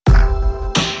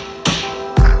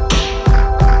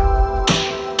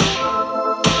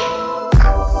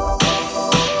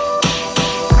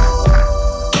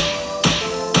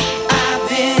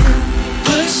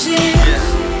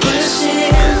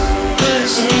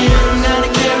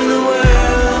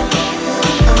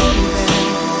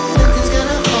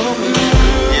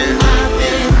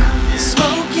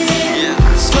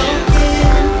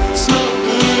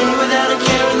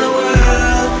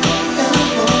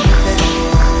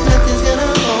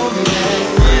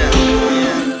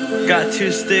Got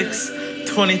 2 sticks,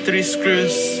 23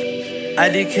 screws.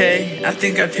 IDK, I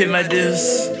think I paid my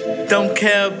dues. Don't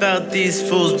care about these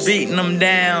fools, beating them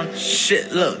down.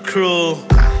 Shit look cruel.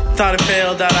 Thought I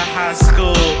failed out of high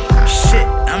school. Shit,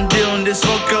 I'm doing this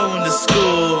while going to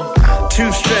school.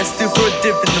 Too stressed, due for a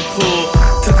dip in the pool.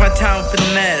 Took my time with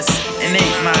finesse and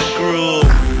ate my gruel.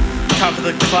 Top of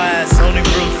the class, only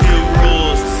broke few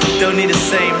rules. Don't need to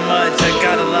say much, I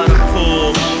got a lot of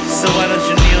pull. So why don't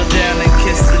you kneel down and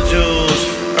kiss the jewels?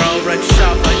 Or I'll wreck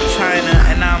shop like China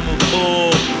and I'm a bull.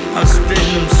 I'm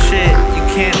spitting them shit, you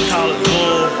can't call it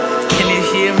bull. Can you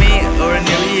hear me? Or in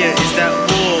your ear, is that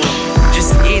wool?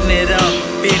 Just eating it up,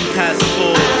 being past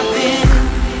full. I've been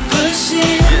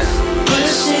pushing,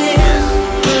 pushing,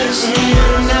 pushing.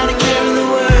 Not a care in the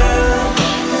world.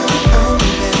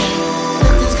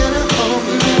 Nothing's gonna hold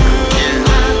me back.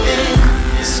 I've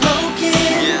been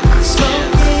smoking,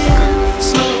 smoking,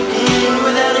 smoking.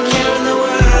 Without a care in the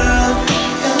world.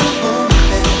 Gonna hold me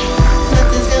back.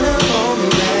 Nothing's gonna hold me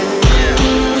back.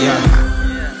 Yeah.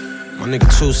 My nigga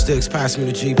 2 Stix passed me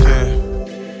the G-Pen. You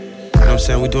know what I'm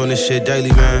saying? We doing this shit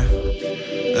daily, man.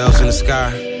 L's in the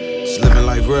sky, just living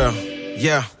life real.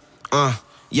 Yeah,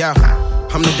 yeah.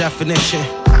 I'm the definition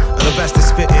of the best at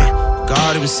spitting.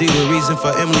 God even see the reason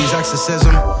for Emily's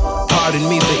exorcism. Pardon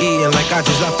me for eating like I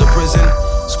just left the prison.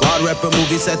 Squad reppin'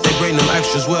 movie set, they bring them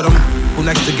extras with them. Who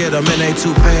next to get them in a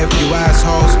toupee, you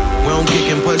assholes. We don't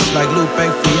kick and push like Lupe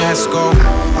Fiasco.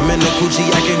 I'm in the coochie,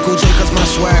 acting coochie cause my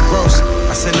swag gross.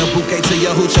 I send a bouquet to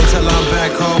your hoochie till I'm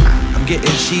back home. I'm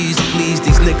getting cheese, please,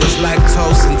 these niggas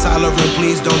lactose intolerant,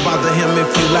 please don't bother him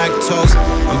if you lactose.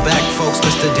 I'm back, folks,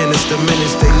 Mr. Dennis, the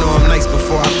minutes. They know I'm nice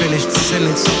before I finish the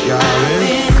sentence. Y'all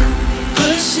ready?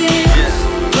 Pushing,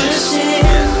 pushing,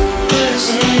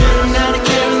 pushing. Not a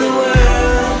care in the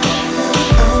world.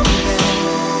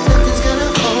 Nothing's gonna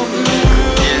hold me back.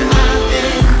 I've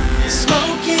been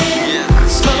smoking,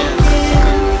 smoking,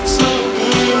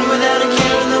 smoking. Without a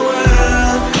care in the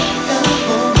world. Gonna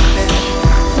hold me back.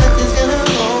 Nothing's gonna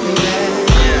hold me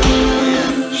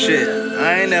back. Shit,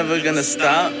 I ain't never gonna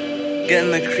stop.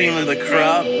 Getting the cream of the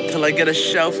crop till I get a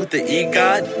shelf with the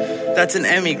EGOT. That's an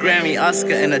Emmy, Grammy,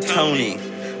 Oscar, and a Tony.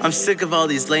 I'm sick of all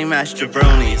these lame-ass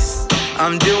jabronis.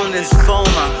 I'm doing this for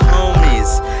my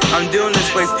homies. I'm doing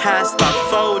this way past my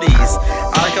 40s.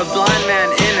 I'm like a blind man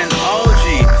in an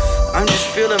orgy. I'm just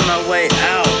feeling my way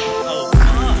out.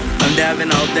 I'm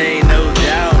dabbing all day, no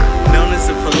doubt. Known as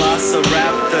a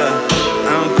velociraptor.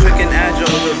 I'm quick and agile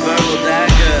with a verbal